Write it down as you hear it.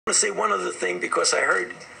want to say one other thing because I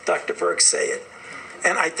heard Dr. Birx say it,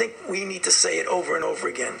 and I think we need to say it over and over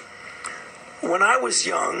again. When I was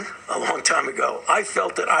young, a long time ago, I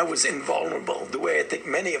felt that I was invulnerable, the way I think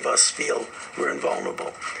many of us feel we're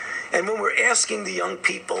invulnerable. And when we're asking the young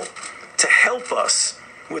people to help us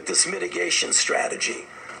with this mitigation strategy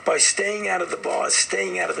by staying out of the bars,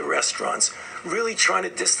 staying out of the restaurants, really trying to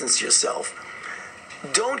distance yourself,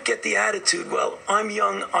 don't get the attitude, well, I'm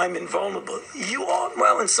young, I'm invulnerable. You are,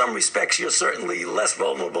 well, in some respects, you're certainly less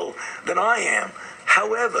vulnerable than I am.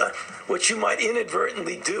 However, what you might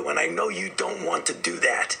inadvertently do, and I know you don't want to do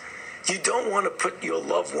that, you don't want to put your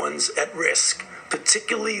loved ones at risk,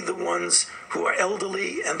 particularly the ones who are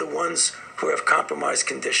elderly and the ones who have compromised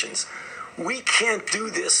conditions. We can't do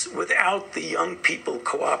this without the young people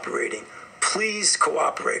cooperating. Please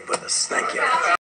cooperate with us. Thank you.